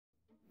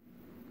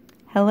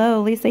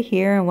Hello, Lisa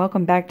here, and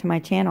welcome back to my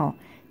channel.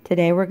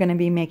 Today we're going to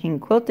be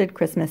making quilted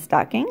Christmas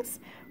stockings.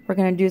 We're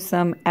going to do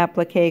some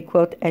applique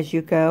quilt as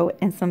you go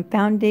and some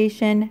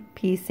foundation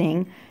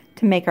piecing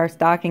to make our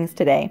stockings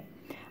today.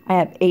 I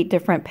have 8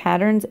 different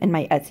patterns in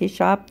my Etsy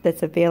shop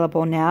that's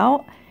available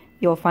now.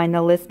 You'll find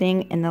the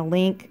listing and the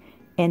link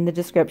in the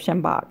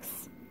description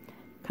box.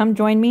 Come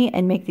join me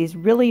and make these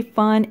really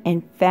fun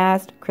and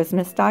fast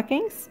Christmas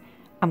stockings.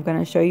 I'm going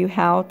to show you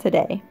how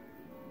today.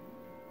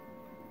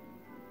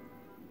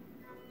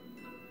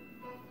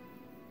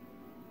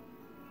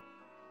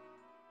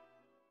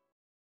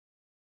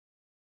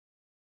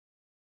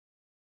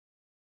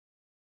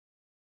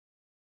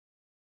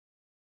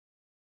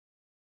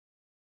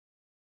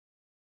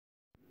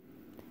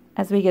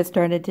 As we get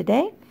started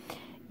today,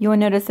 you will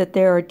notice that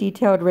there are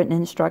detailed written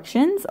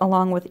instructions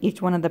along with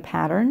each one of the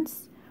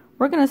patterns.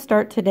 We're going to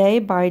start today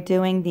by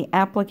doing the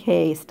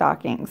applique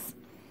stockings.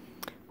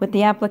 With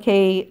the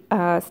applique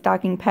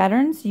stocking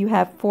patterns, you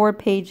have 4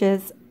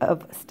 pages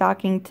of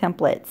stocking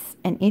templates,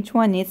 and each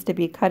one needs to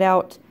be cut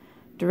out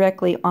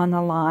directly on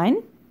the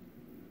line,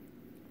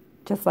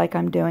 just like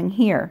I'm doing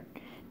here.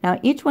 Now,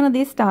 each one of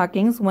these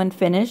stockings, when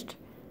finished,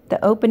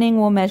 the opening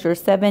will measure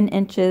 7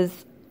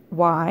 inches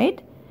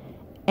wide,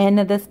 and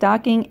the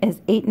stocking is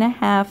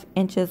 8.5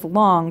 inches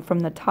long from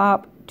the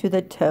top to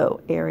the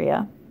toe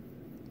area.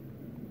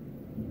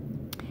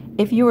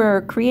 If you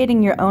are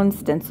creating your own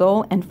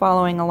stencil and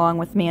following along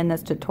with me in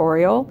this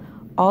tutorial,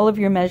 all of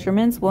your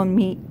measurements will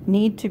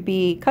need to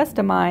be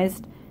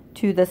customized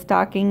to the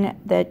stocking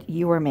that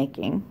you are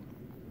making.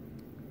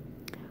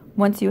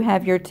 Once you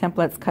have your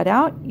templates cut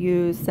out,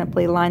 you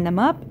simply line them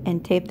up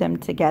and tape them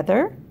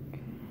together,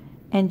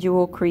 and you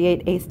will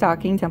create a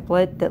stocking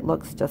template that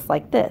looks just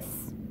like this.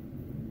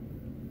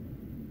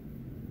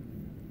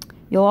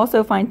 You'll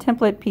also find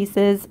template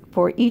pieces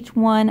for each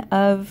one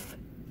of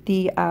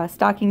the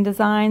stocking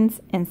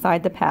designs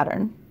inside the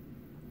pattern.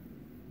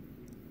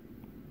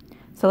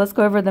 So let's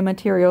go over the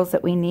materials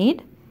that we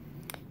need.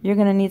 You're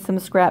going to need some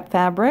scrap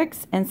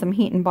fabrics and some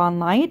heat and bond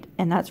light,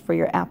 and that's for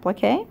your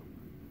applique.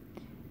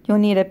 You'll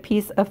need a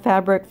piece of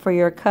fabric for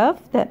your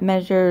cuff that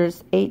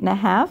measures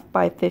 8.5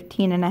 by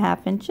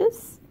 15.5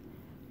 inches.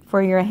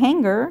 For your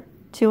hanger,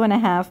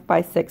 2.5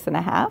 by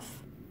 6.5.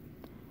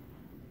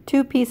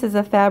 2 pieces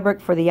of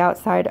fabric for the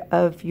outside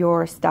of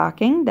your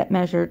stocking that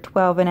measure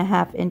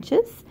 12.5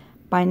 inches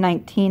by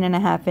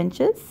 19.5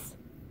 inches.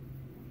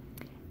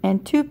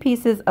 And 2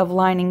 pieces of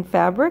lining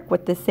fabric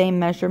with the same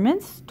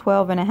measurements,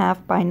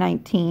 12.5 by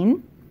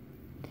 19.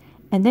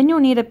 And then you'll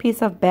need a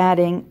piece of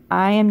batting.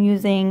 I am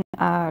using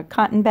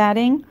cotton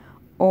batting,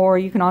 or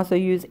you can also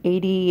use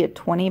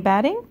 80-20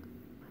 batting.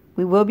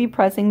 We will be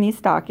pressing these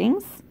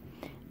stockings,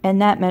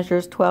 and that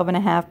measures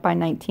 12.5 by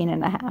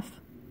 19.5.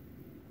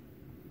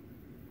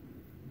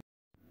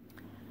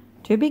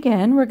 To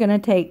begin, we're going to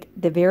take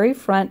the very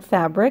front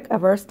fabric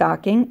of our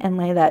stocking and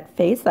lay that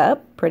face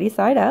up, pretty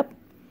side up.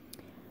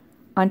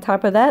 On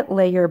top of that,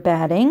 lay your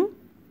batting,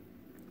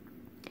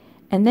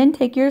 and then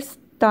take your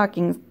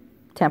stocking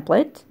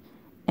template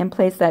and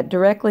place that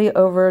directly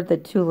over the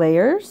 2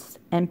 layers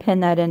and pin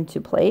that into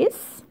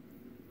place.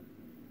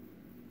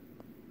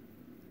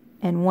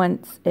 And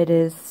once it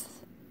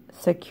is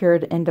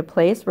secured into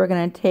place, we're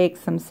going to take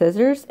some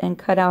scissors and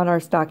cut out our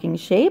stocking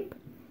shape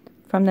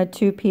from the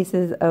 2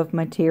 pieces of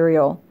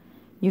material.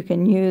 You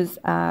can use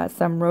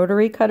some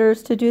rotary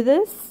cutters to do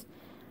this.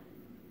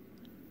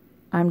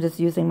 I'm just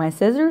using my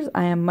scissors.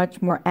 I am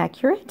much more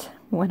accurate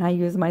when I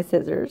use my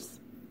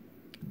scissors.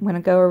 I'm going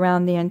to go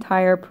around the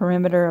entire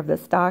perimeter of the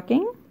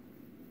stocking.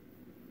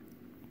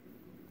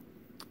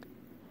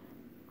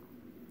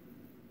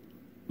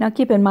 Now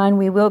keep in mind,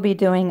 we will be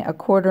doing a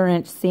 1/4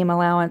 inch seam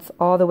allowance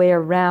all the way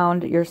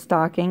around your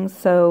stocking,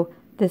 so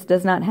this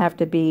does not have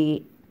to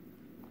be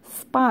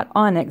spot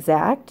on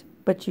exact,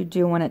 but you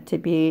do want it to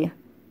be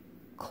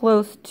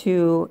close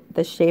to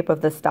the shape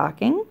of the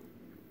stocking.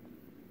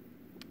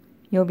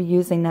 You'll be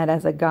using that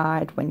as a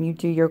guide when you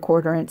do your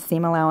 1/4 inch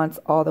seam allowance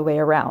all the way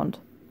around.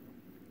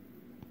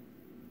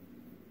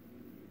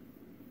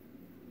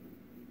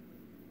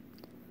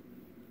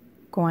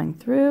 Going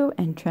through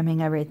and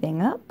trimming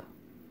everything up.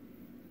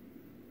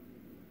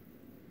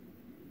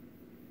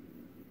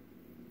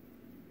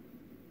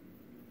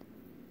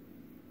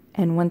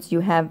 And once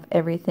you have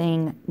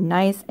everything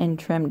nice and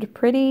trimmed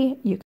pretty,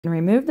 you can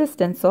remove the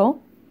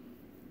stencil.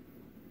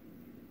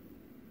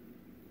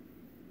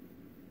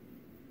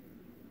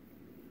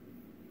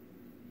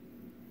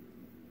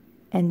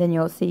 And then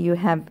you'll see you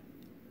have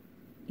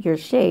your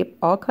shape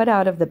all cut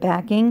out of the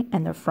backing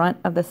and the front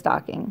of the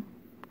stocking.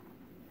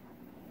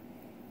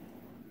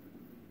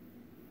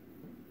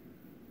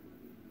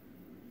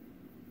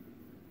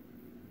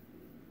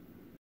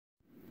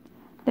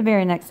 The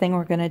very next thing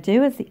we're going to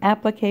do is the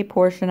applique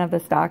portion of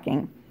the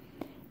stocking.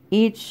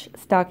 Each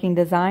stocking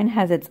design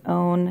has its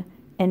own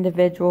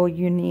individual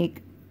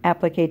unique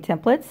applique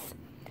templates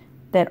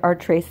that are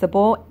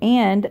traceable,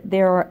 and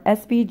there are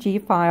SVG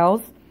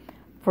files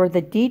for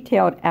the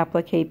detailed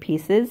applique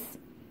pieces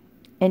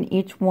in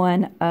each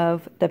one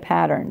of the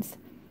patterns.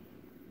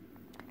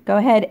 Go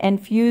ahead and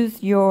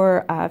fuse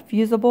your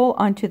fusible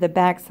onto the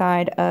back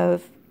side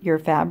of your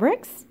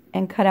fabrics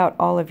and cut out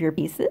all of your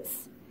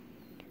pieces.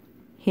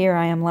 Here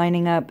I am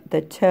lining up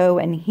the toe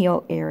and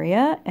heel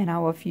area, and I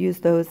will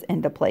fuse those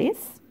into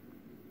place.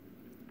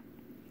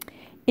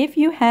 If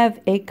you have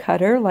a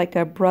cutter like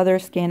a Brother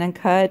Scan and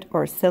Cut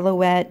or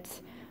Silhouette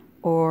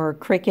or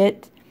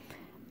Cricut,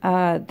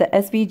 the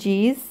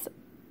SVGs,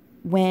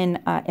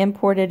 when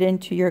imported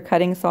into your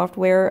cutting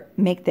software,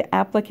 make the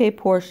applique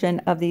portion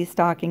of these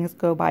stockings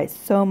go by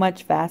so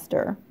much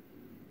faster.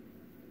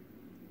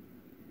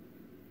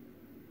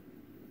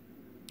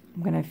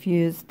 I'm going to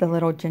fuse the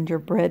little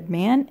gingerbread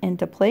man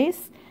into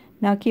place.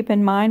 Now keep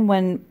in mind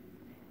when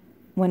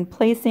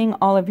placing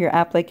all of your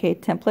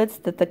applique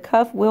templates that the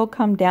cuff will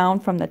come down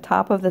from the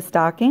top of the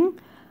stocking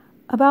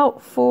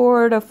about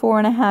 4 to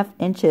 4.5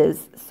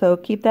 inches. So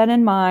keep that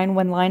in mind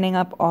when lining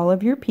up all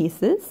of your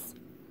pieces.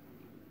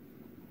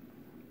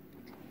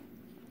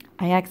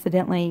 I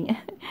accidentally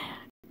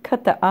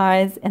cut the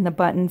eyes and the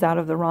buttons out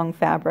of the wrong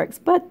fabrics,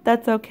 but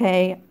that's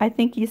okay. I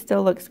think he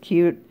still looks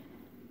cute,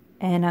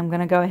 and I'm going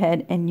to go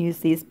ahead and use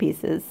these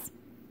pieces.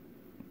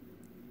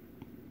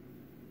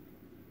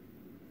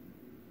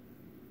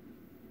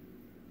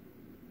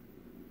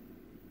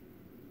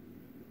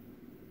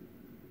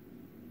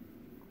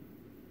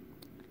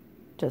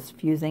 Just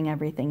fusing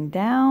everything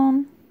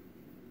down.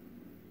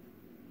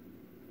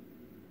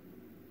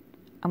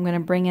 I'm going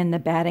to bring in the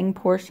batting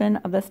portion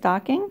of the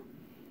stocking.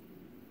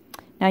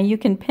 Now you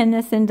can pin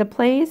this into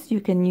place. You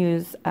can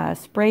use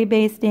spray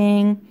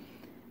basting.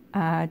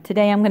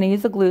 Today I'm going to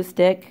use a glue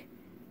stick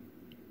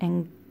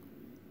and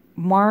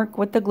mark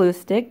with the glue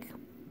stick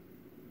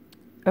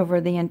over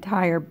the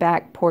entire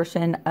back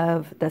portion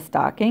of the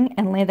stocking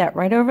and lay that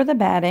right over the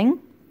batting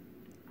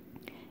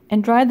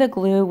and dry the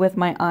glue with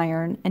my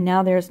iron. And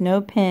now there's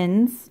no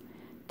pins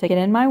to get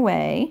in my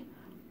way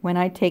when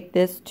I take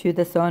this to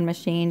the sewing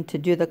machine to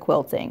do the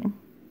quilting.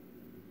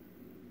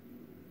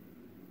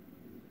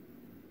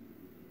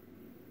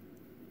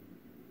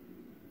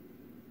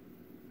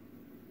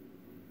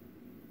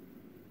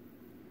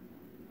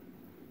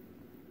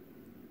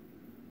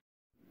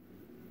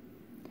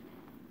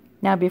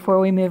 Now before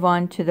we move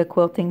on to the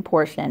quilting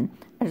portion,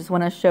 I just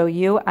want to show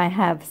you I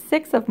have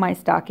 6 of my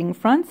stocking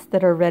fronts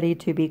that are ready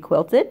to be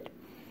quilted.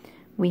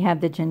 We have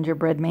the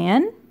gingerbread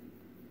man.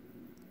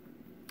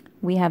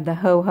 We have the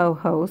ho ho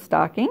ho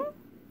stocking.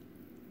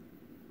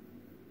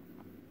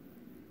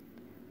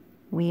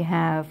 We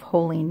have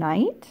Holy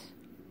Night.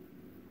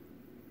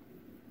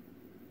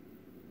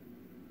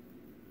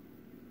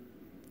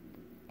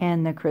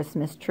 And the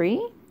Christmas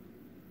tree.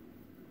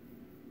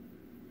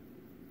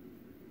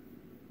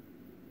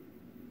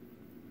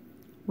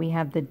 We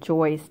have the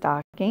Joy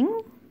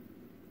stocking.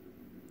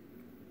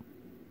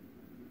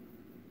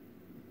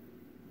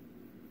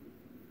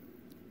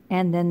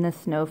 And then the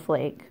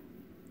snowflake.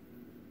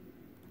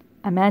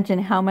 Imagine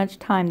how much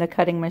time the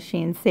cutting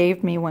machine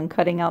saved me when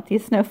cutting out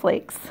these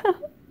snowflakes.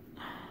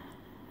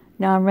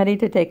 Now I'm ready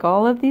to take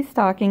all of these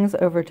stockings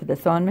over to the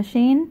sewing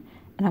machine,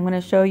 and I'm going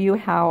to show you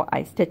how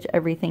I stitch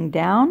everything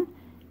down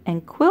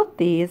and quilt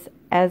these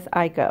as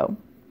I go.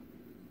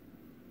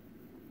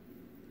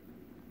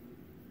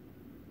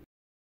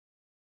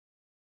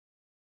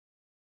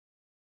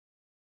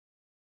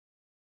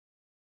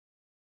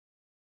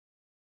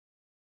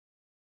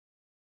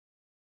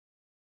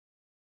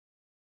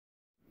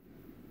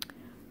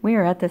 We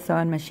are at the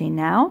sewing machine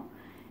now,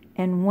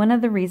 and one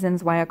of the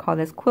reasons why I call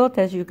this quilt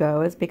as you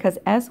go is because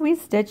as we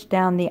stitch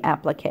down the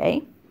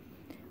applique,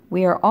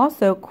 we are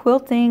also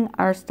quilting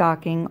our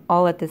stocking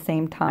all at the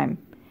same time.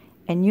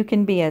 And you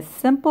can be as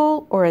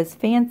simple or as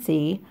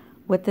fancy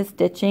with the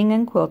stitching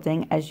and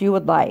quilting as you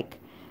would like.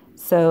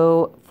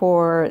 So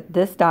for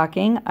this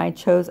stocking, I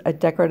chose a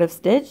decorative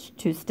stitch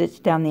to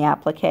stitch down the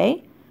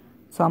applique.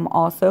 So I'm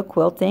also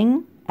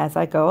quilting as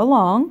I go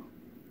along.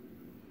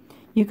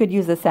 You could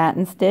use a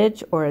satin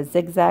stitch or a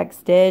zigzag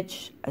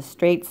stitch, a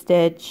straight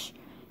stitch,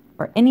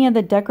 or any of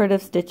the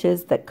decorative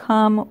stitches that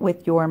come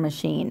with your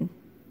machine.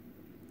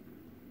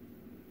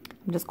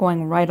 I'm just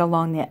going right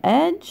along the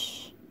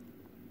edge,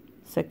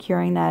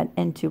 securing that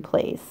into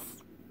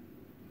place.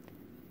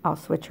 I'll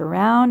switch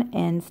around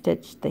and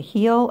stitch the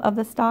heel of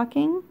the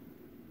stocking.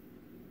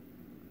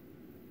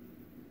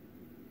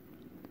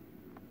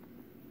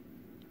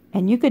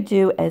 And you could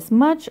do as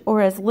much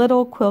or as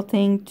little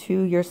quilting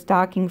to your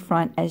stocking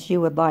front as you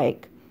would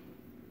like.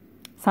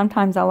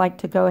 Sometimes I like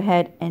to go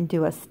ahead and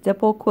do a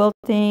stipple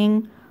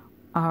quilting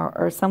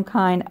or some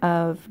kind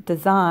of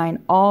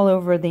design all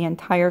over the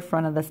entire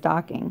front of the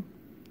stocking.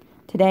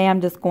 Today I'm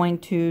just going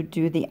to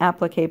do the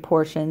applique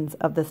portions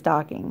of the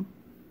stocking.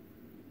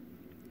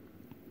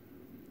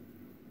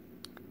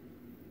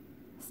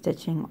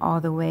 Stitching all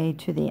the way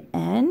to the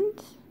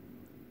end.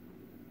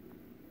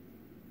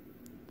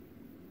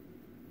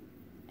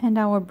 And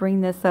I will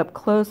bring this up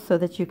close so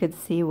that you could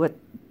see what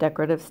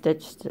decorative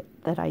stitch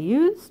that I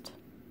used.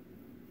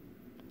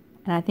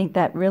 And I think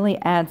that really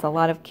adds a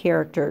lot of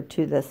character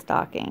to this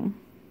stocking.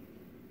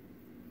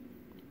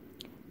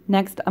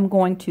 Next, I'm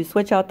going to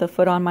switch out the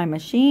foot on my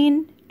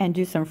machine and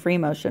do some free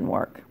motion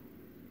work.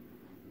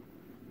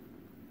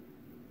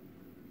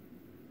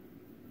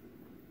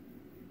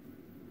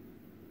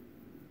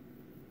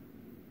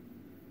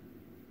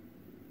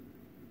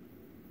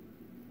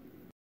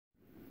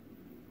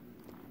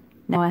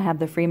 Now I have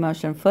the free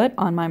motion foot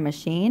on my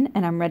machine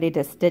and I'm ready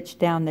to stitch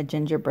down the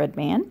gingerbread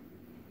man.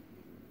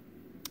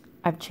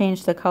 I've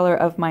changed the color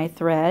of my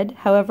thread.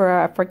 However,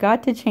 I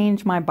forgot to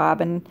change my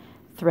bobbin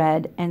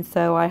thread, and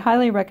so I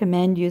highly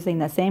recommend using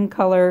the same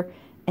color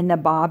in the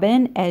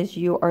bobbin as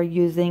you are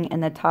using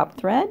in the top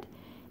thread,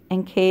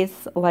 in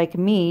case, like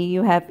me,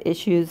 you have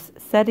issues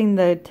setting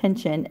the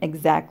tension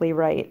exactly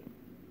right.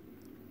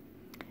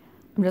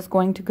 I'm just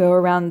going to go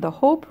around the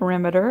whole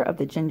perimeter of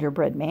the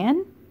gingerbread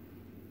man,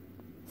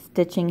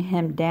 stitching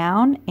him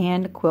down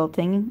and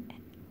quilting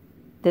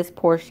this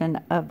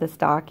portion of the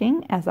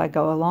stocking as I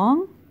go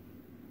along.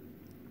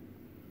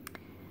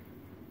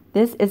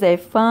 This is a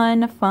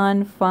fun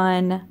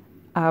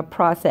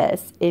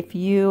process. If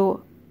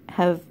you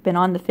have been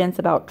on the fence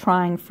about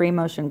trying free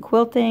motion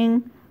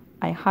quilting,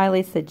 I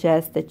highly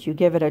suggest that you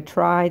give it a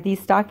try.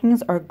 These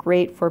stockings are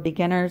great for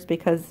beginners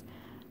because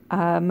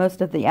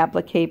most of the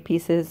applique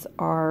pieces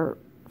are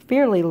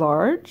fairly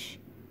large.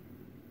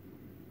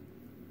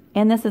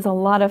 And this is a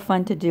lot of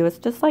fun to do. It's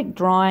just like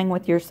drawing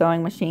with your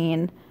sewing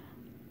machine.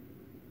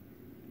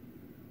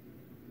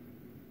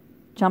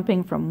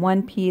 Jumping from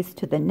one piece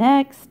to the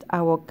next.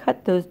 I will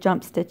cut those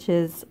jump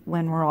stitches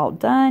when we're all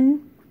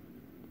done,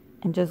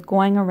 and just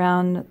going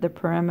around the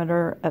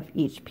perimeter of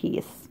each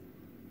piece.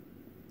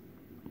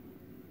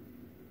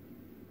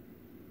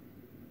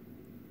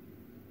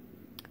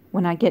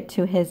 When I get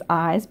to his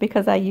eyes,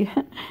 because I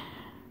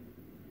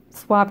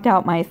swapped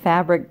out my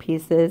fabric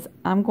pieces,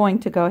 I'm going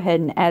to go ahead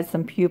and add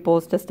some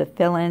pupils just to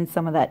fill in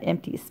some of that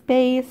empty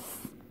space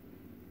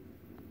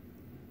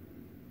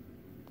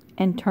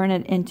and turn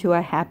it into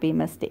a happy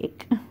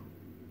mistake.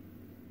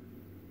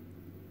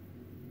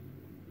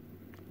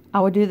 I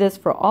will do this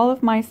for all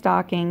of my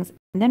stockings,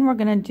 and then we're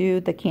going to do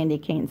the candy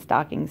cane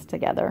stockings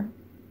together.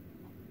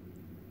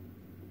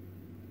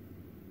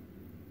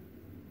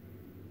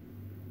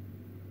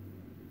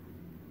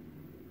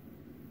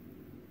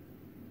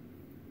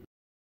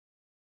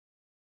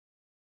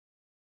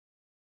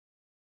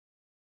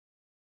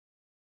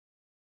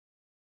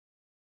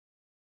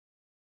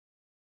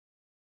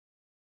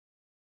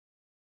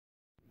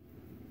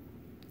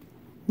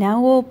 Now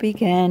we'll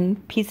begin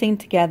piecing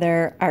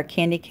together our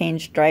candy cane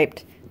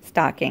striped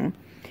stocking.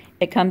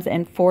 It comes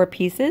in 4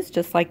 pieces,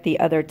 just like the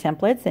other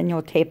templates, and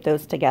you'll tape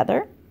those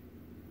together.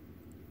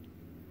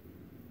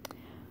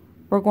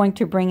 We're going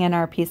to bring in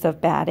our piece of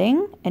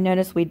batting, and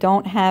notice we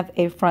don't have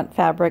a front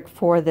fabric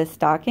for this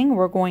stocking.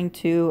 We're going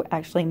to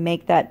actually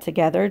make that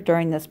together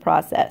during this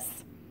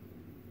process.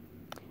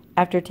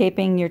 After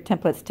taping your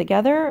templates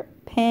together,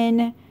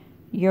 pin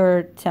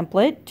your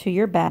template to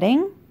your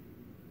batting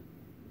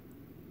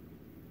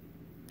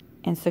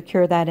and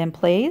secure that in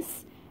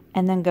place,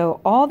 and then go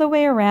all the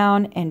way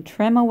around and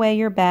trim away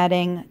your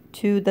batting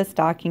to the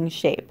stocking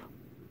shape.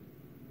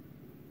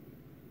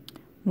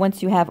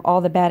 Once you have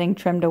all the batting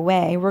trimmed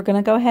away, we're going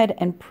to go ahead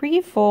and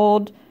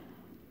pre-fold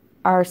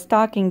our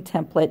stocking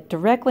template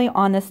directly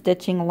on the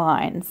stitching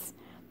lines.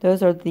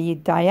 Those are the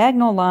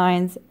diagonal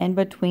lines in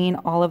between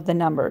all of the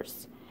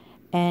numbers.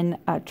 And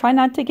try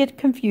not to get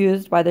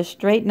confused by the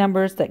straight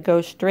numbers that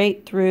go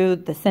straight through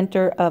the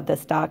center of the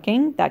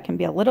stocking. That can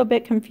be a little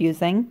bit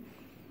confusing,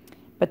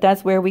 but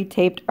that's where we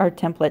taped our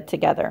template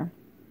together.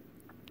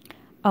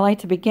 I like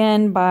to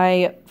begin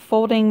by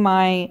folding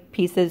my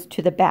pieces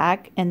to the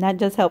back, and that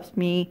just helps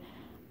me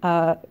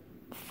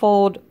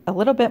fold a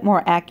little bit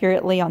more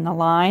accurately on the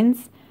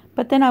lines,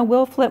 but then I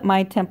will flip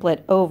my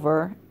template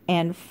over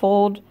and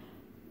fold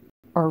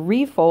or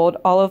refold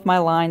all of my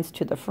lines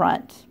to the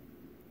front.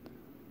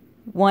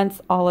 Once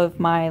all of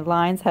my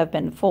lines have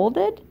been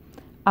folded,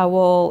 I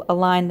will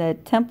align the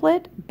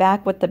template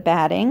back with the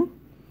batting,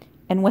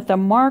 and with a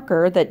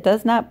marker that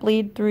does not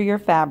bleed through your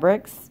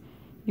fabrics,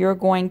 you're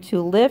going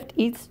to lift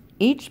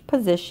each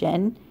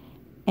position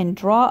and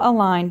draw a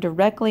line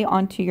directly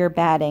onto your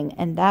batting,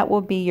 and that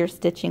will be your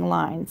stitching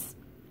lines.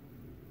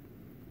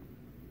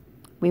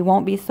 We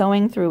won't be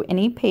sewing through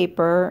any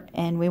paper,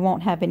 and we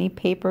won't have any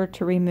paper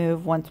to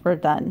remove once we're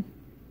done.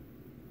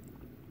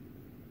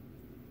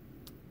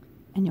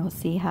 And you'll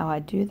see how I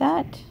do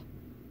that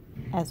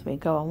as we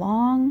go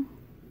along.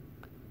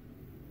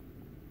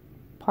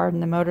 Pardon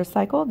the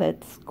motorcycle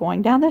that's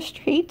going down the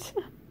street.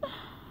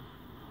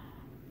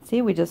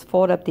 See, we just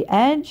fold up the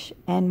edge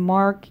and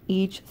mark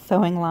each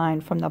sewing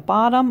line from the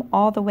bottom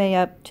all the way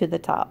up to the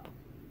top.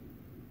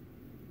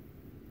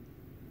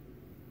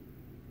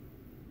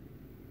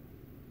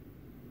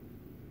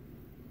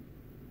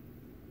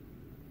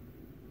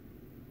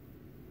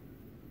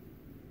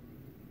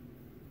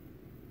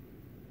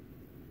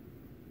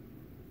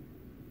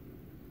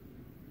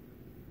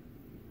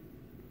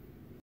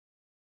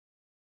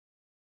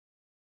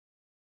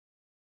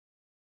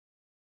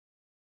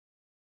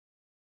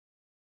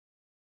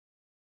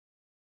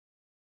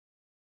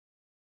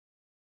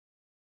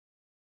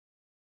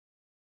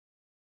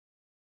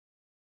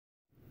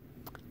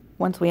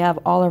 Once we have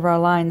all of our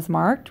lines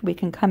marked, we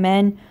can come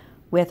in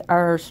with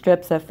our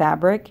strips of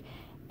fabric.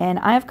 And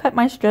I've cut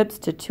my strips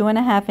to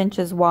 2.5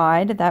 inches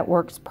wide. That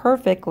works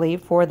perfectly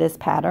for this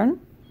pattern.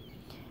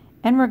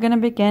 And we're going to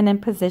begin in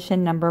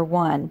position number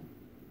 1.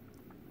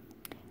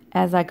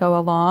 As I go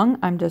along,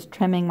 I'm just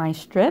trimming my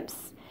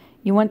strips.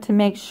 You want to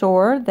make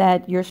sure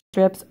that your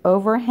strips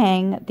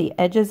overhang the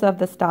edges of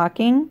the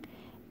stocking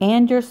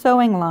and your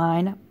sewing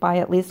line by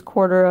at least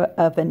 1/4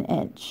 of an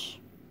inch.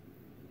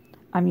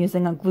 I'm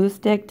using a glue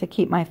stick to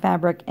keep my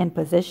fabric in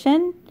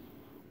position,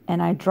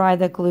 and I dry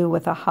the glue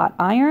with a hot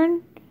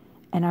iron,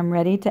 and I'm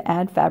ready to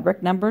add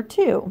fabric number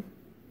 2.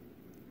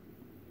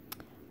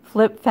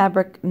 Flip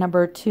fabric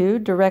number 2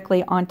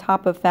 directly on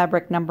top of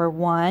fabric number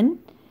 1,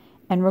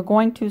 and we're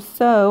going to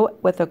sew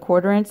with a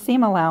 1/4 inch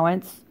seam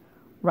allowance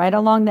right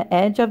along the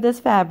edge of this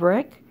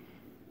fabric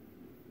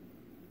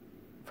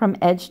from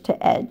edge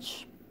to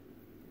edge.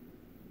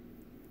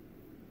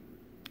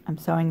 I'm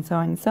sewing,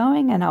 sewing,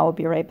 sewing, and I will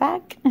be right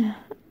back.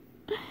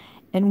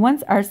 And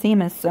once our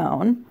seam is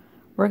sewn,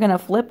 we're going to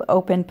flip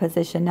open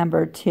position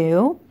number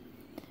 2.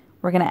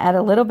 We're going to add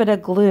a little bit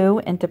of glue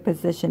into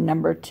position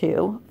number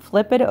 2,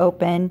 flip it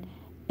open,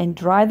 and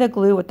dry the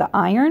glue with the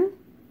iron,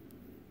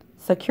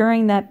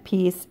 securing that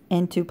piece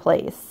into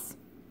place.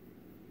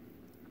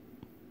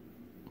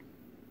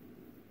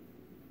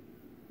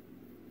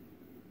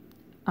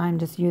 I'm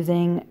just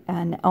using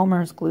an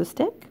Elmer's glue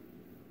stick.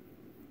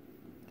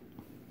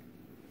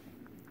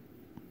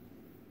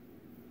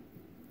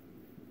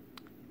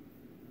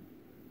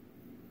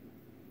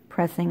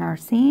 Pressing our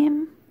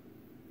seam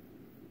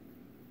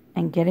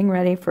and getting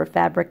ready for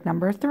fabric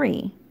number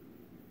 3.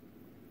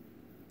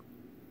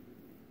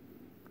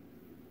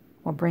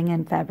 We'll bring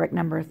in fabric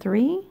number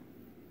 3,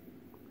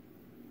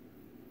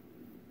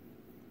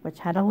 which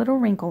had a little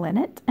wrinkle in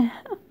it.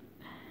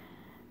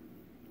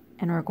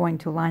 And we're going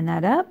to line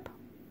that up.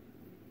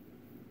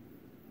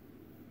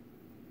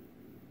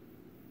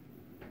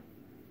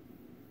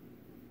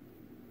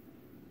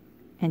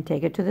 And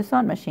take it to the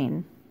sewing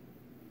machine.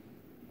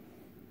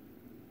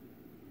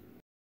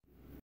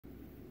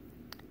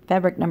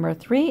 Fabric number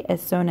 3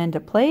 is sewn into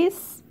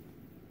place.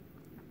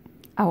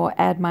 I will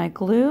add my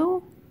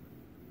glue,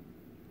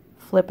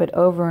 flip it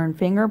over and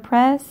finger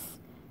press,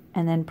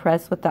 and then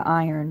press with the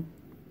iron.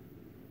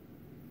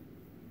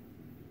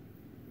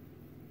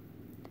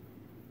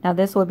 Now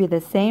this will be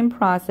the same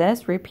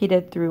process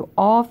repeated through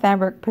all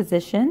fabric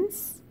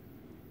positions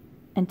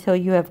until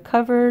you have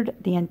covered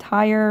the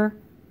entire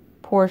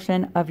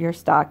portion of your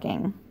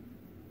stocking.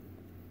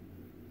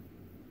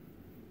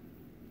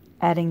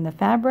 Adding the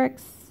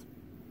fabrics,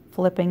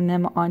 flipping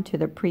them onto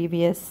the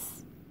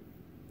previous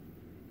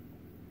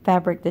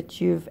fabric that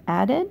you've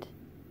added.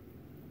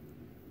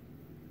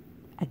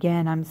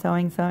 Again, I'm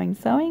sewing, sewing,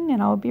 sewing,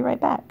 and I'll be right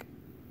back.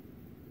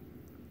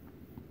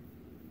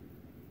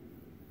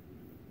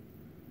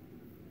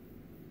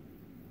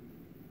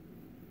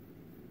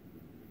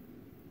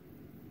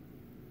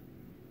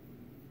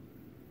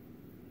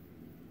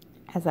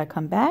 As I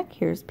come back,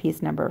 here's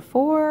piece number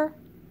 4.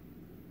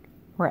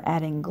 We're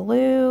adding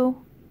glue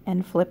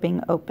and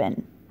flipping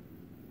open.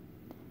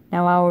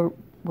 Now I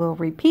will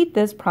repeat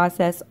this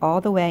process all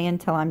the way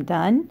until I'm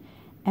done,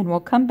 and we'll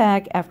come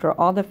back after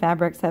all the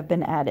fabrics have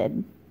been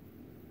added.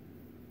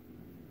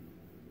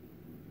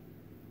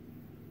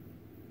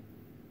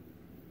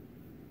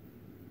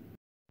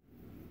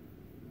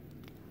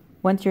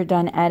 Once you're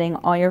done adding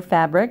all your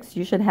fabrics,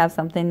 you should have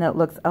something that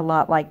looks a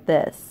lot like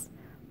this.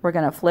 We're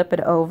going to flip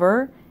it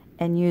over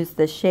and use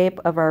the shape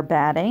of our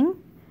batting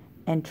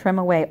and trim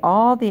away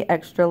all the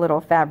extra little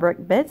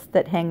fabric bits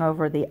that hang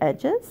over the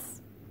edges,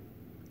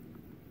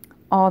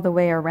 all the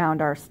way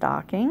around our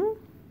stocking.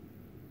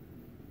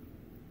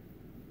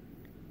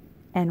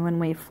 And when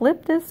we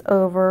flip this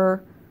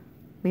over,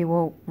 we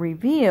will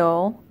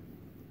reveal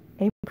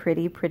a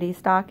pretty, pretty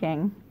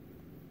stocking.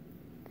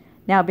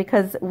 Now,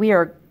 because we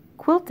are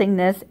quilting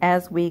this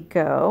as we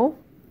go,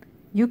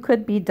 you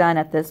could be done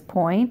at this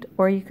point,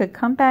 or you could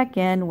come back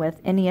in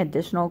with any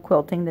additional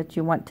quilting that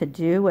you want to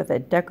do with a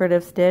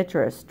decorative stitch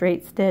or a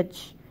straight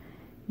stitch.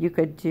 You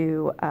could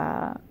do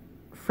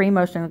free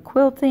motion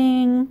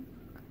quilting,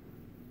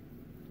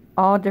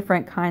 all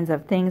different kinds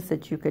of things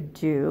that you could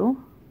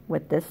do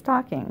with this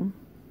stocking.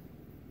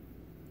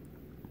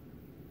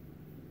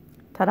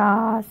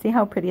 Ta-da! See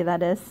how pretty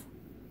that is?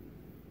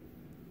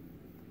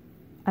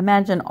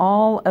 Imagine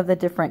all of the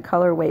different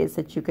colorways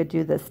that you could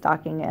do this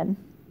stocking in.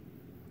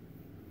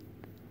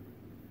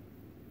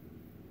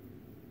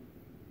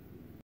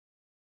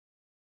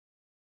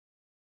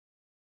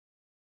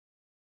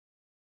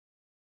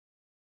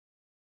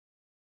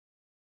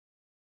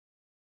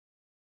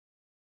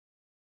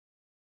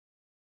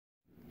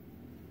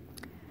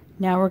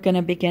 Now we're going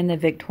to begin the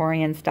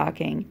Victorian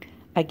stocking.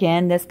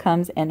 Again, this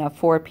comes in a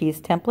 4-piece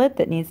template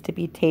that needs to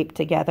be taped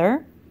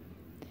together.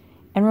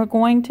 And we're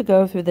going to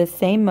go through the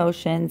same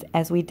motions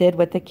as we did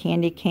with the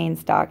candy cane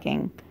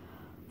stocking.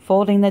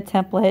 Folding the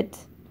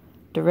template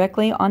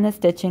directly on the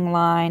stitching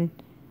line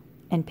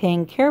and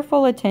paying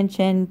careful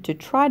attention to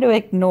try to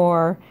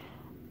ignore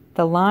the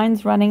the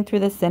lines running through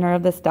the center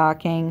of the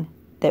stocking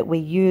that we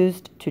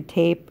used to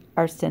tape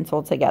our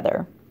stencil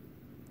together.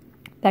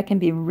 That can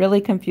be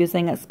really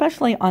confusing,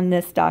 especially on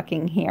this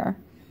stocking here.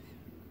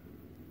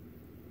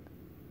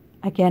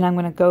 Again, I'm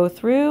going to go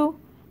through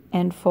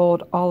and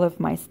fold all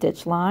of my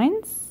stitch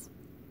lines.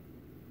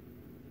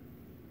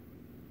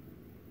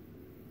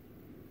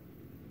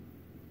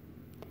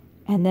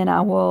 And then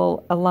I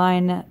will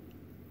align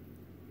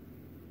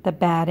the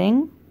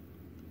batting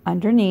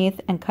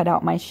underneath and cut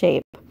out my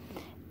shape.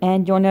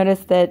 And you'll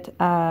notice that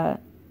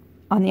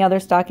on the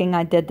other stocking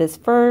I did this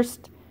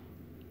first.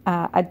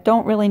 I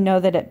don't really know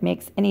that it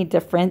makes any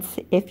difference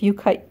if you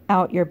cut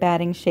out your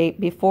batting shape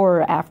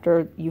before or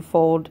after you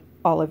fold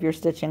all of your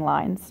stitching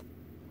lines.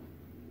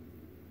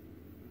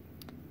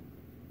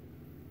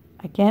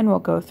 Again, we'll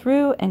go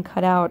through and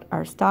cut out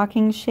our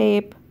stocking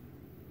shape,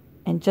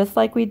 and just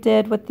like we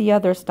did with the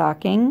other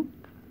stocking,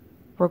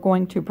 we're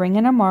going to bring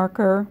in a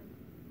marker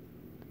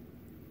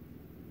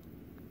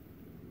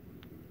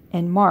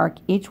and mark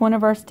each one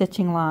of our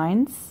stitching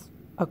lines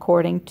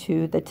according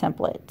to the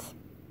template.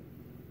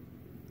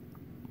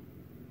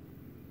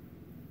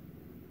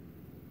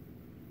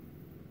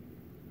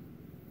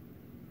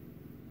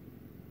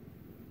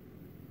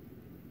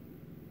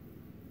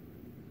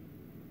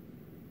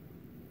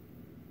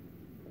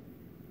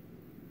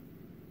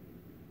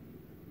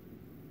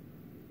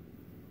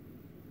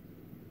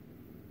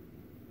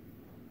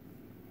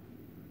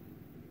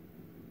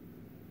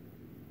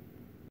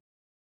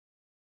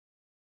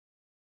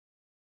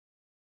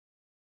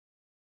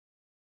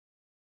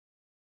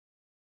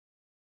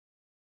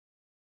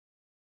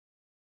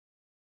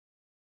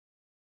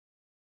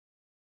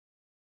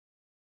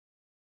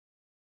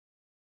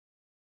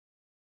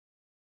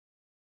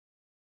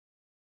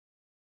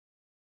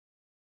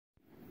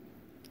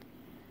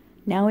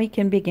 Now we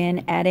can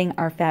begin adding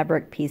our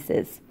fabric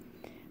pieces.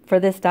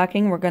 For this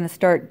stocking, we're going to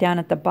start down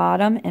at the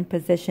bottom in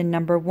position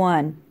number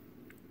 1.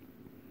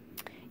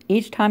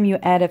 Each time you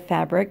add a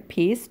fabric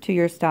piece to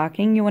your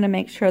stocking, you want to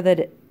make sure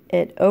that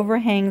it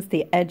overhangs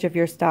the edge of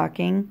your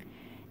stocking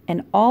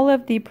and all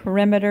of the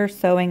perimeter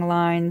sewing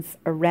lines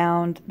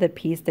around the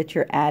piece that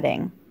you're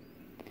adding.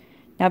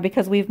 Now,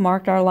 because we've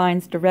marked our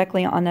lines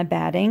directly on the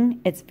batting,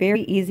 it's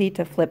very easy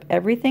to flip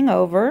everything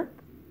over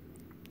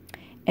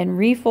and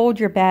refold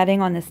your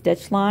batting on the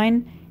stitch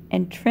line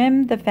and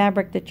trim the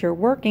fabric that you're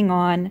working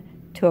on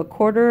to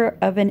 1/4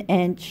 of an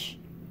inch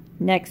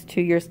next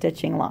to your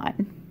stitching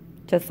line,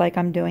 just like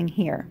I'm doing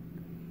here.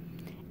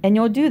 And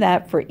you'll do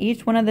that for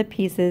each one of the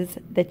pieces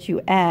that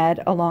you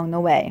add along the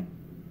way.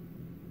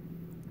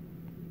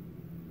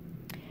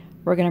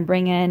 We're going to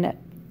bring in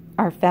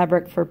our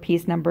fabric for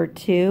piece number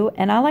 2,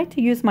 and I like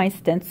to use my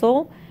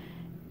stencil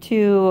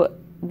to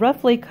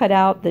roughly cut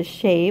out the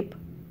shape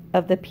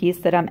of the piece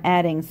that I'm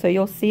adding. So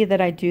you'll see that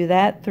I do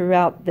that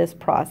throughout this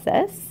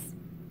process.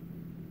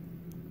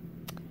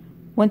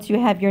 Once you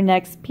have your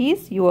next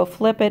piece, you will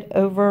flip it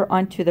over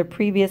onto the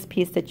previous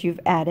piece that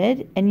you've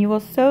added, and you will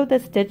sew the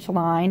stitch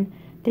line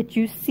that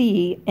you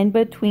see in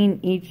between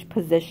each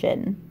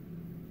position.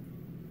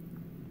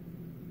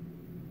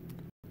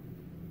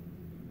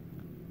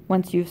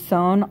 Once you've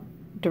sewn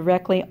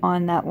directly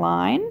on that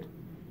line,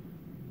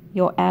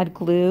 you'll add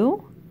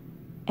glue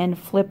and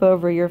flip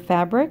over your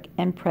fabric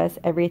and press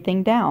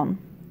everything down.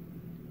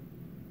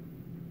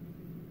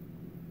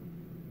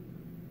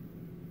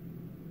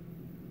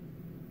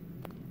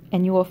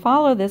 And you will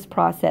follow this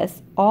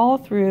process all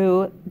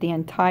through the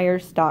entire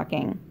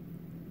stocking.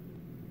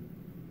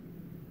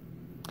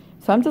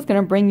 So I'm just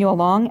going to bring you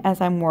along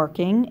as I'm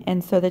working,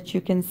 and so that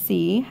you can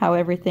see how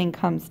everything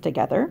comes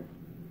together.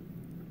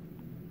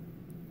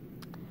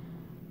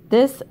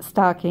 This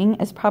stocking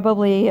is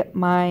probably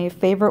my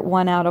favorite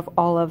one out of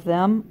all of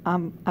them.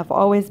 I've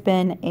always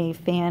been a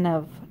fan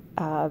of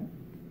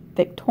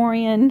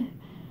Victorian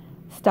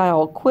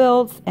style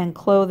quilts and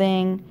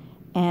clothing,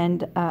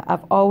 and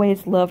I've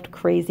always loved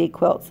crazy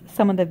quilts.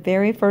 Some of the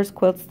very first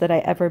quilts that I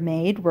ever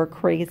made were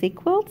crazy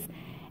quilts,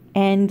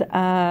 and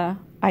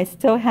I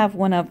still have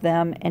one of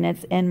them, and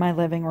it's in my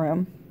living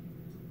room.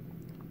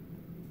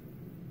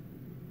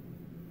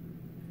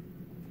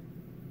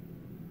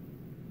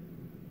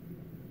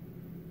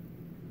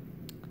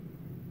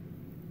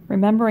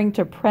 Remembering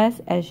to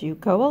press as you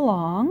go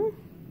along,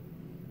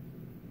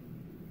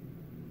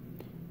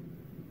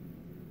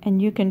 and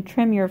you can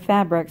trim your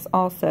fabrics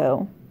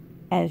also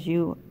as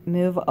you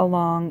move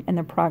along in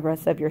the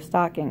progress of your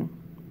stocking.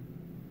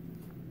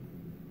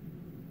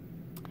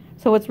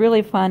 So what's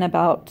really fun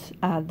about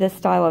this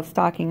style of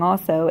stocking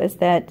also is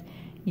that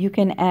you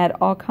can add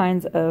all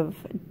kinds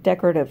of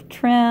decorative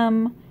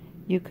trim.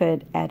 You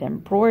could add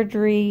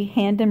embroidery,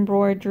 hand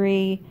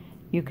embroidery.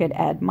 You could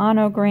add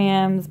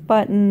monograms,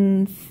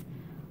 buttons,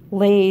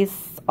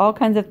 lace, all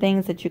kinds of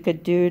things that you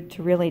could do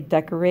to really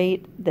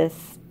decorate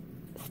this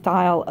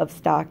style of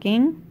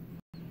stocking.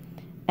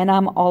 And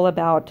I'm all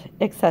about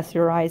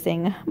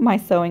accessorizing my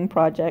sewing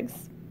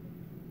projects.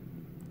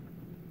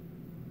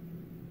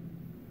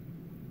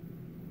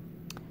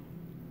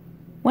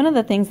 One of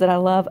the things that I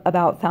love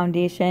about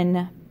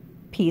foundation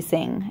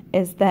piecing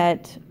is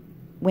that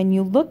when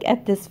you look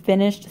at this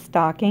finished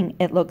stocking,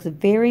 it looks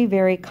very,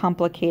 very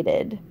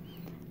complicated.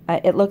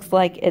 It looks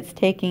like it's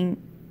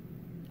taking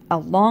a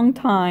long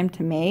time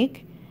to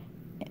make,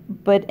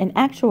 but in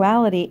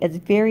actuality, it's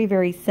very,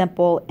 very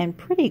simple and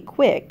pretty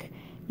quick.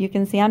 You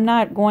can see I'm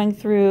not going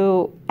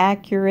through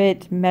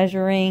accurate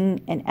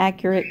measuring and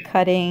accurate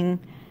cutting.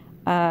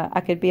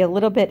 I could be a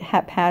little bit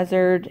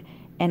haphazard,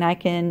 and I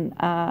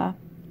can,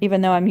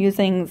 even though I'm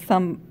using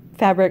some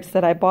fabrics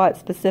that I bought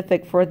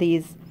specific for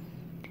these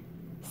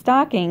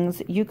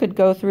stockings, you could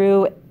go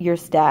through your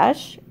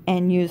stash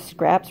and use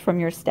scraps from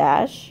your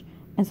stash.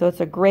 And so it's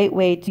a great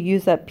way to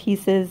use up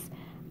pieces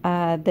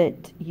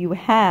that you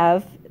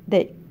have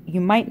that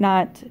you might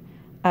not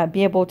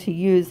be able to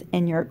use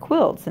in your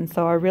quilts. And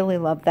so I really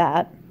love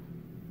that.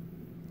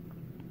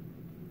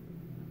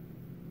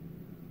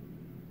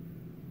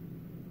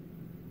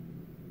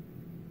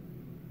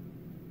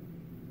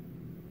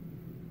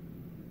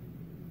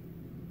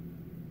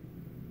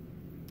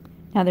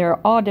 Now there are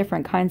all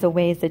different kinds of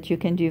ways that you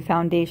can do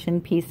foundation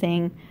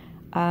piecing.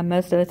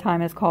 Most of the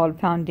time it's called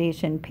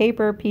foundation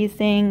paper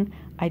piecing.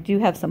 I do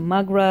have some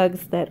mug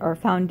rugs that are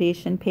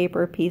foundation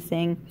paper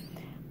piecing,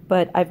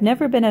 but I've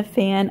never been a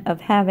fan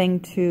of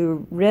having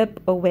to rip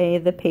away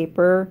the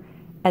paper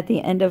at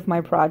the end of my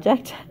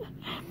project.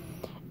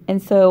 And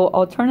so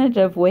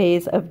alternative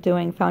ways of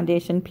doing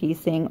foundation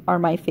piecing are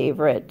my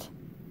favorite.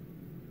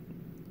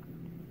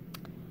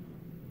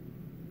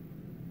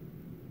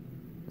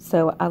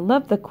 So I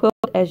love the Quilt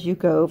As You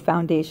Go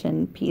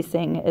foundation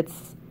piecing.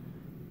 It's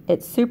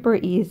super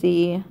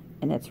easy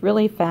and it's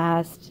really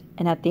fast,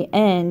 and at the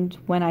end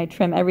when I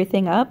trim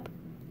everything up,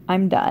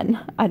 I'm done.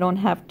 I don't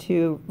have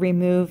to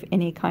remove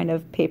any kind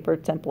of paper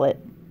template.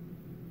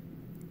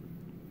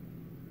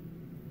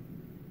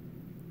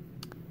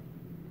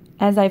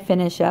 As I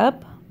finish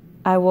up,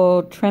 I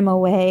will trim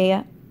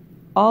away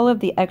all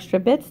of the extra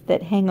bits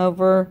that hang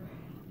over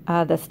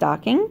the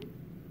stocking.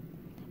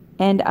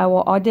 And I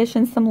will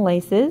audition some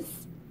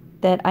laces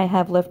that I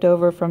have left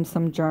over from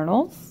some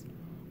journals,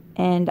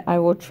 and I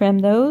will trim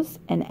those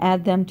and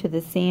add them to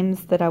the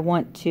seams that I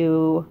want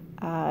to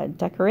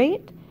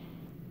decorate.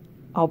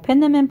 I'll pin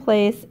them in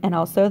place and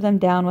I'll sew them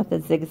down with a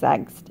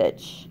zigzag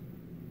stitch.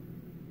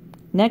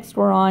 Next,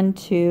 we're on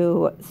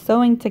to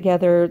sewing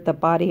together the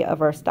body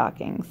of our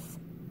stockings.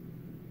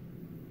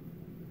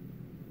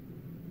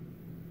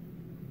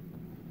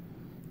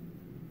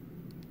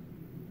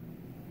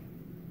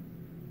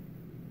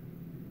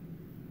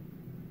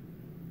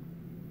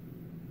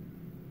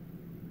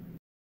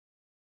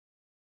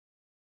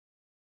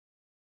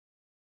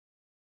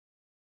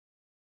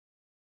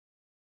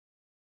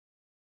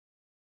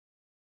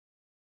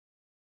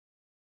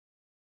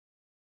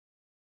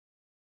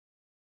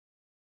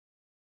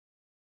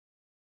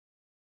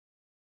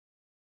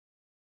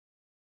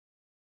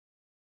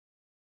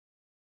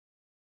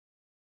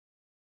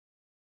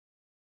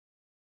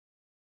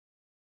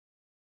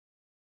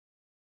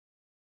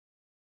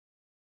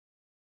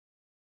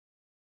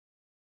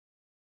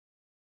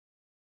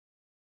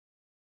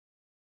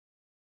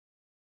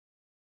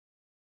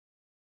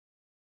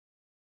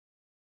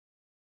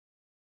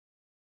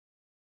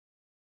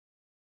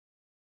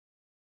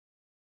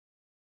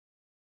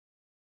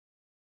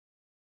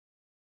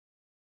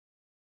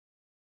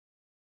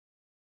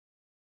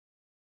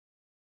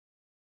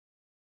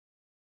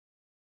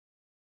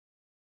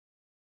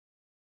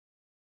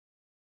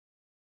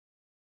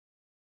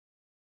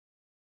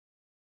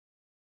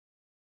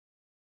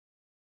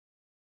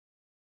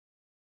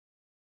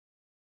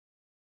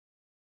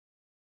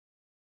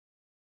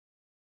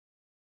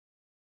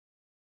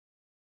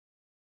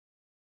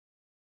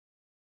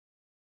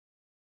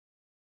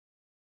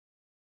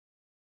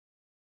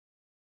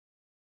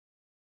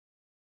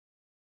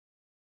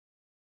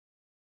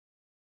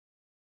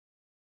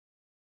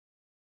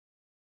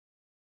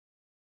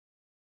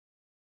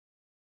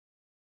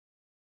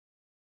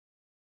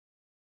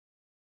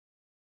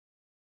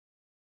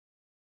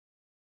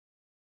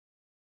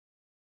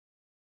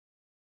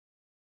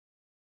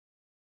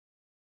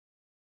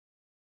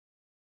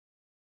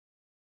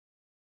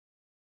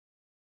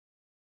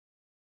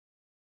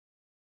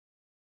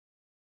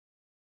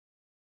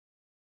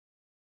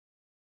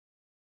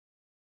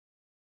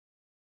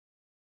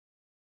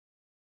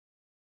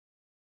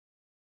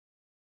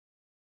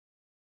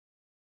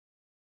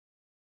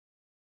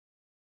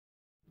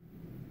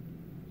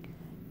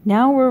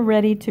 Now we're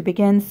ready to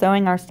begin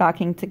sewing our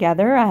stocking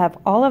together. I have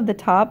all of the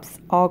tops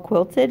all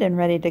quilted and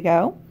ready to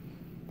go.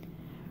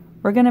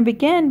 We're going to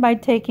begin by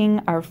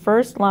taking our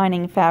first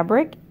lining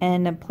fabric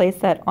and place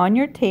that on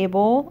your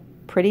table,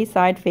 pretty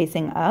side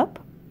facing up.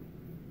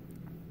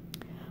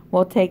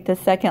 We'll take the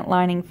second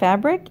lining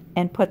fabric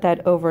and put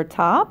that over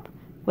top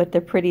with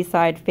the pretty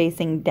side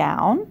facing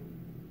down.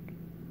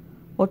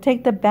 We'll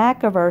take the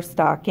back of our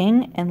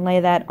stocking and lay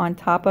that on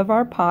top of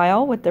our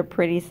pile with the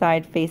pretty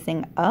side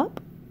facing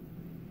up.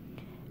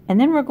 And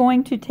then we're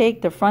going to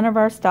take the front of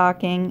our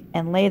stocking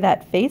and lay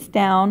that face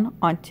down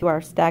onto our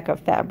stack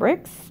of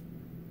fabrics.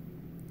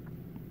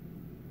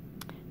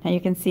 Now you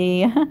can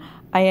see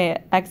I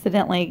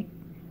accidentally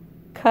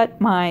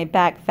cut my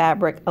back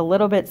fabric a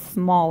little bit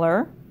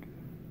smaller,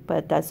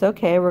 but that's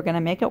okay. We're going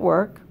to make it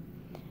work.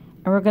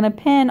 And we're going to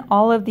pin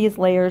all of these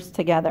layers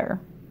together.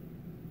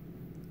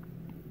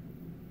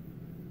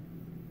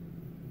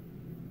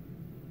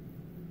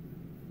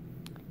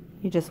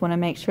 You just want to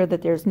make sure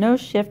that there's no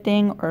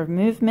shifting or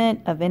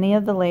movement of any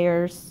of the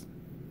layers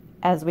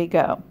as we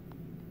go.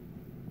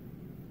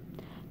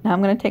 Now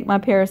I'm going to take my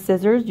pair of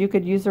scissors. You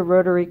could use a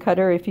rotary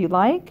cutter if you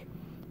like,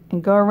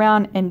 and go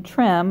around and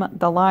trim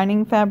the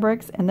lining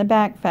fabrics and the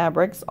back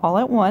fabrics all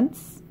at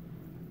once,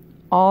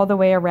 all the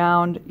way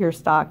around your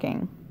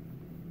stocking.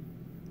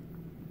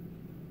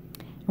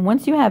 And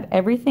once you have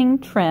everything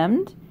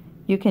trimmed,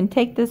 you can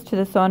take this to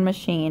the sewing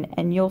machine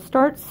and you'll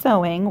start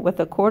sewing with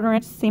a 1/4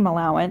 inch seam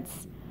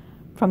allowance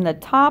from the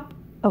top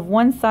of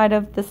one side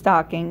of the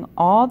stocking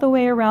all the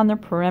way around the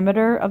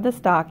perimeter of the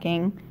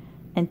stocking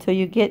until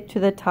you get to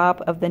the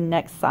top of the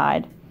next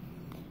side.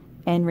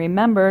 And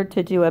remember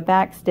to do a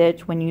back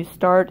stitch when you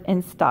start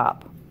and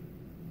stop.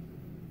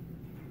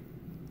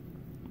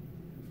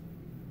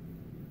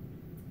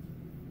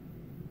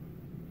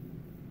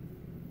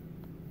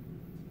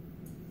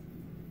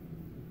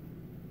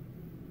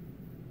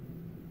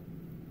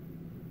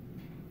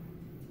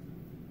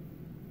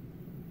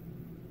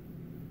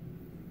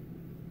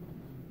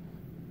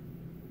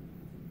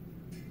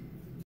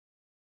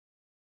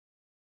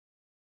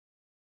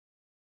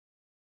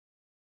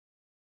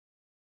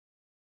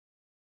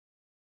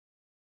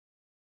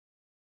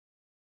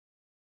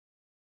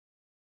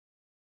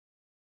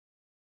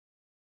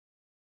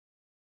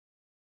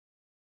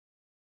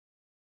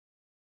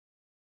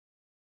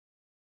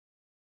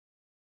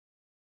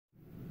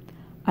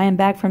 I am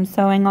back from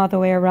sewing all the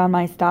way around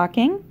my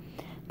stocking.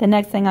 The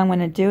next thing I'm going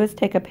to do is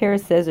take a pair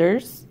of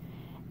scissors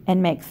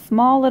and make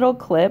small little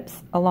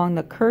clips along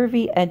the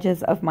curvy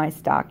edges of my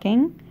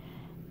stocking,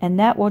 and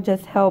that will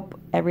just help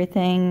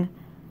everything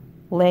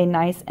lay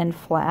nice and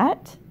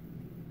flat.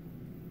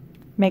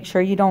 Make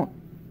sure you don't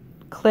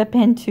clip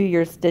into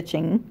your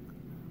stitching.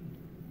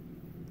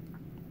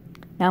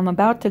 Now I'm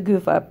about to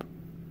goof up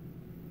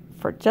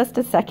for just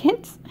a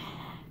second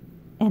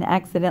and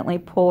accidentally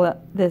pull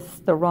this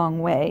the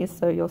wrong way,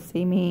 so you'll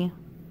see me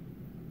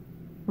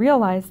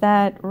realize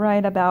that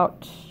right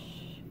about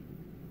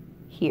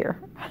here.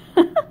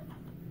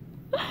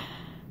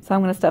 So I'm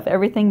going to stuff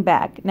everything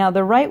back. Now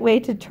the right way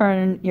to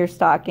turn your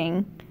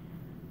stocking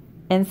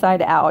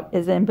inside out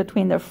is in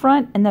between the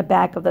front and the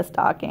back of the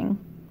stocking.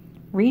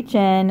 Reach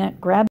in,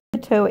 grab the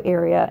toe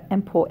area,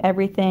 and pull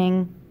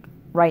everything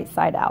right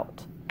side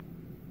out.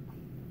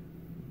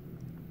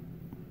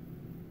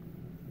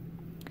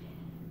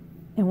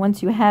 And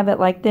once you have it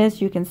like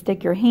this, you can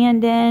stick your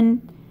hand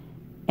in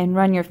and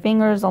run your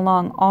fingers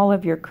along all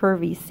of your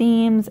curvy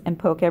seams and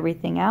poke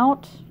everything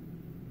out.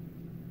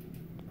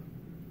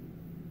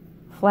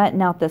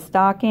 Flatten out the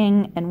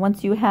stocking, and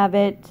once you have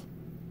it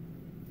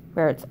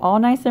where it's all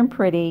nice and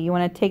pretty, you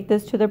want to take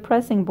this to the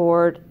pressing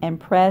board and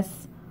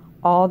press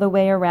all the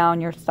way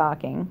around your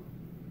stocking.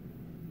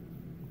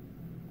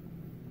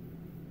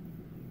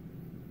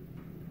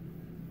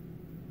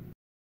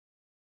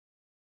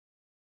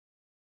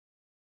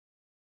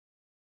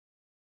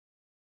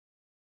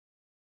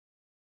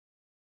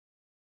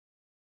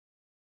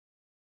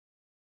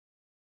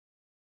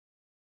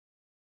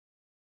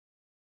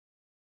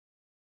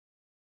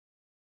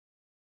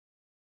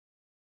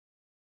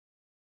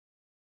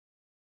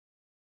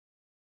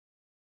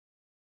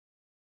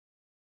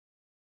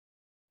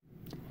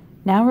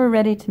 Now we're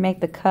ready to make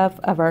the cuff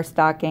of our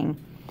stocking.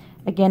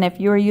 Again,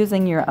 if you are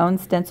using your own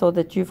stencil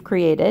that you've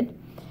created,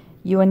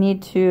 you will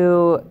need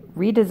to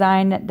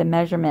redesign the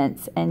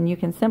measurements, and you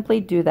can simply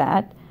do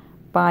that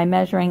by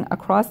measuring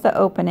across the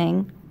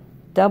opening,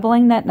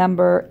 doubling that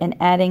number, and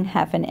adding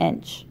 1/2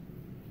 inch.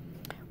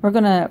 We're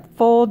going to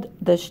fold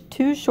the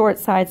two short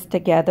sides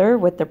together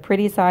with the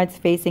pretty sides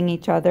facing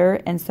each other,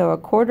 and sew a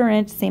 1/4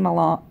 inch seam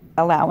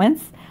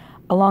allowance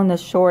along the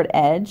short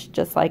edge,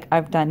 just like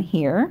I've done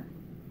here.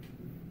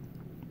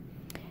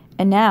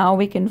 And now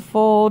we can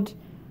fold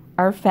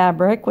our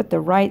fabric with the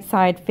right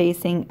side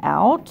facing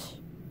out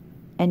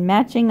and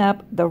matching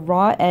up the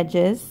raw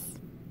edges,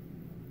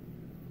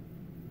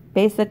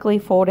 basically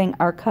folding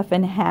our cuff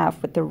in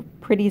half with the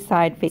pretty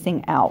side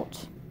facing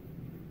out.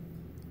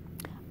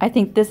 I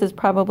think this is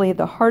probably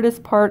the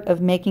hardest part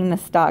of making the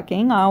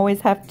stocking. I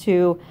always have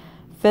to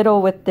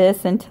fiddle with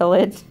this until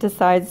it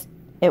decides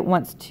it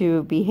wants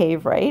to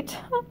behave right.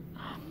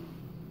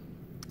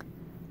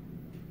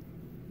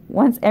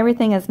 Once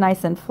everything is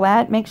nice and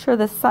flat, make sure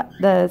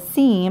the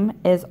seam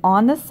is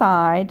on the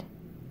side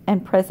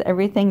and press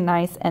everything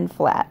nice and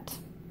flat.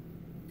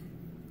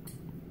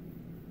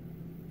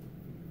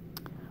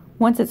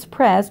 Once it's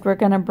pressed, we're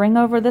going to bring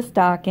over the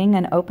stocking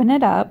and open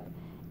it up,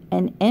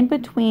 and in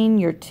between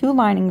your two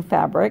lining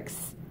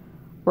fabrics,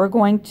 we're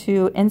going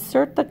to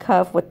insert the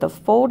cuff with the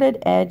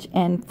folded edge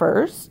in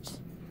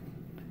first,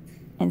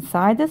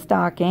 inside the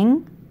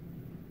stocking,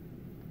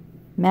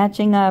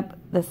 matching up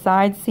the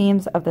side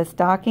seams of the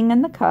stocking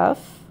and the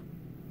cuff,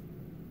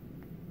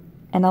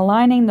 and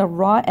aligning the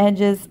raw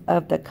edges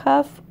of the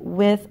cuff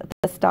with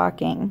the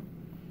stocking.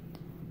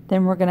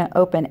 Then we're going to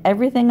open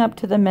everything up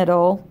to the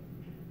middle,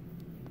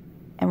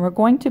 and we're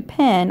going to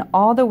pin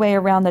all the way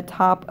around the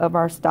top of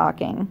our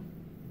stocking.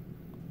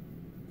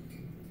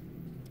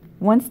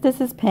 Once this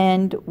is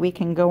pinned, we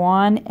can go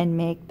on and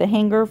make the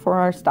hanger for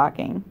our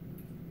stocking.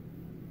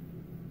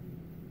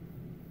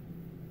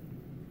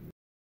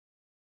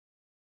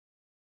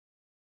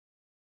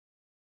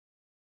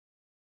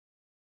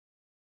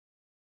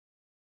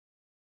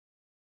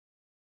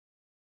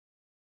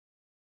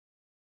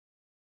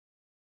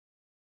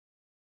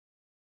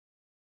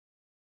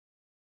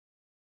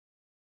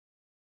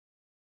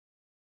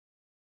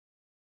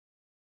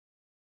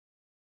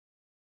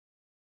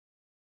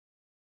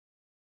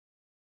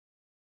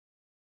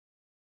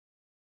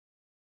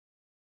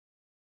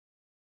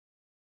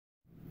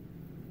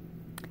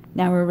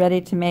 Now we're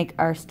ready to make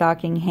our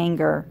stocking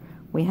hanger.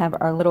 We have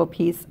our little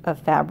piece of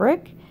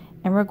fabric,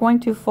 and we're going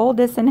to fold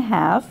this in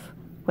half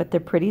with the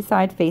pretty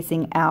side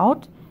facing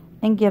out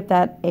and give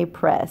that a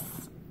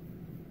press.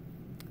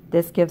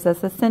 This gives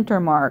us a center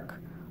mark.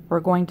 We're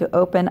going to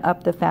open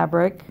up the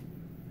fabric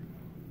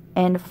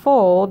and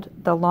fold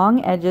the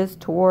long edges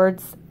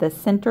towards the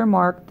center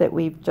mark that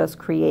we've just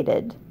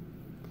created.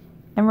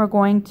 And we're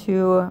going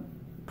to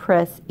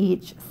press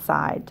each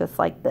side just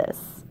like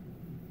this.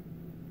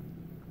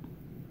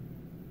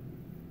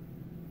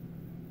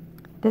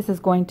 This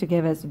is going to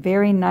give us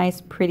very nice,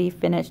 pretty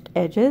finished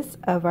edges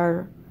of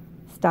our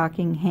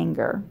stocking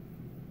hanger.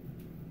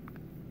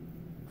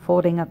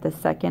 Folding up the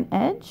second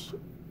edge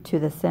to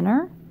the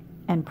center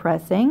and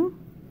pressing.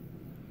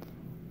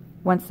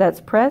 Once that's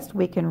pressed,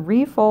 we can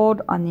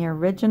refold on the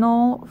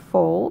original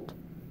fold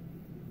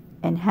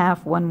in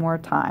half one more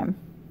time.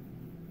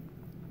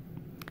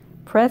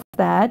 Press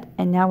that,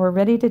 and now we're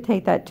ready to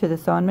take that to the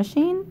sewing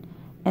machine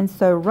and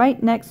sew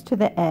right next to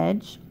the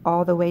edge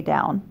all the way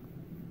down.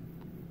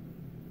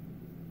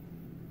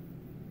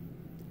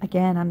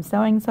 Again, I'm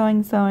sewing,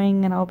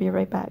 and I'll be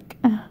right back.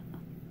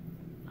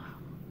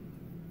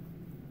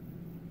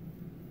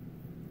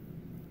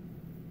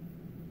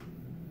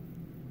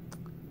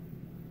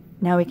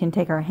 Now we can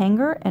take our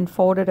hanger and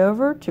fold it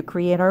over to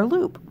create our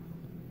loop.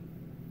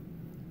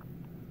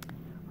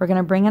 We're going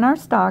to bring in our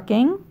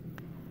stocking,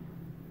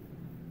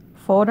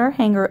 fold our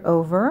hanger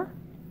over,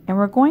 and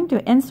we're going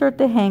to insert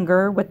the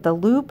hanger with the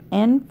loop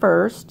in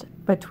first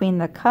between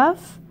the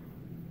cuff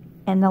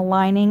and the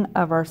lining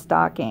of our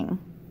stocking.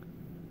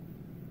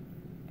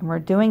 And we're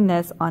doing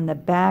this on the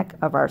back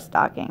of our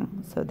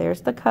stocking. So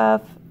there's the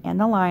cuff and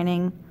the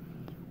lining.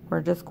 We're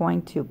just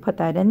going to put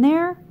that in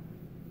there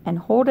and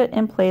hold it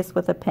in place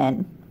with a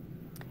pin.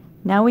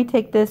 Now we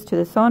take this to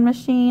the sewing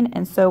machine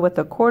and sew with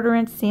a 1/4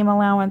 inch seam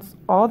allowance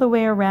all the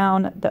way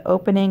around the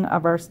opening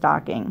of our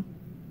stocking.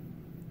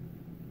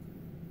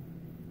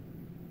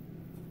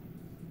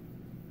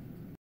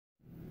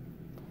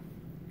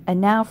 And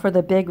now for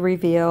the big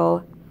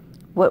reveal,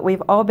 what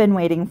we've all been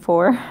waiting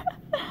for.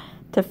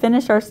 To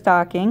finish our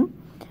stocking,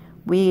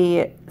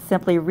 we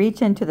simply reach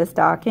into the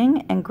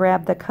stocking and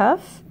grab the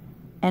cuff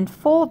and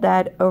fold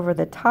that over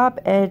the top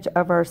edge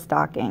of our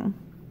stocking.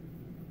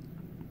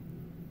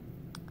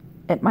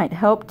 It might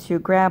help to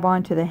grab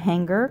onto the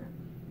hanger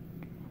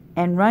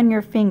and run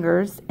your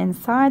fingers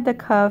inside the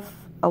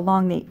cuff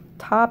along the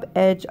top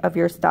edge of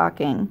your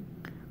stocking.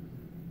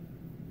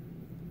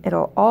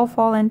 It'll all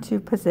fall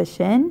into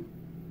position,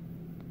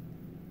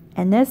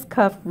 and this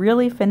cuff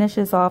really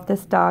finishes off the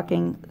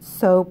stocking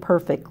so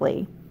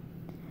perfectly.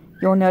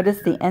 You'll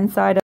notice the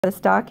inside of the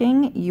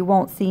stocking, you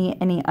won't see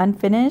any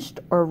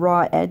unfinished or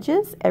raw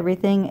edges.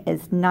 Everything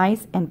is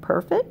nice and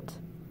perfect.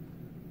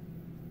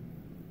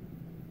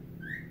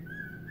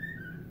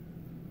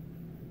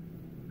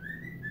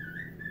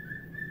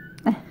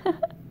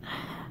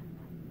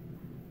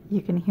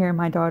 You can hear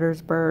my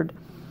daughter's bird.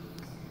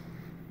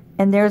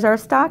 And there's our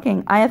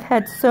stocking. I have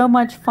had so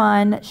much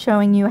fun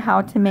showing you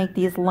how to make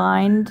these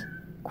lined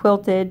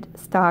quilted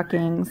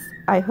stockings.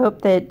 I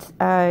hope that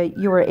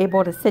you were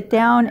able to sit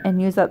down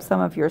and use up some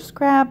of your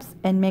scraps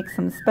and make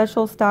some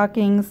special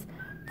stockings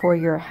for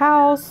your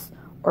house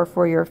or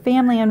for your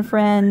family and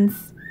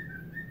friends.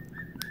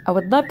 I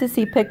would love to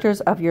see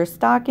pictures of your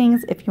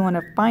stockings. If you want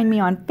to find me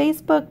on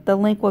Facebook, the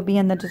link will be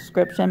in the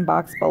description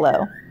box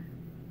below.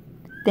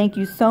 Thank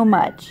you so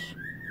much.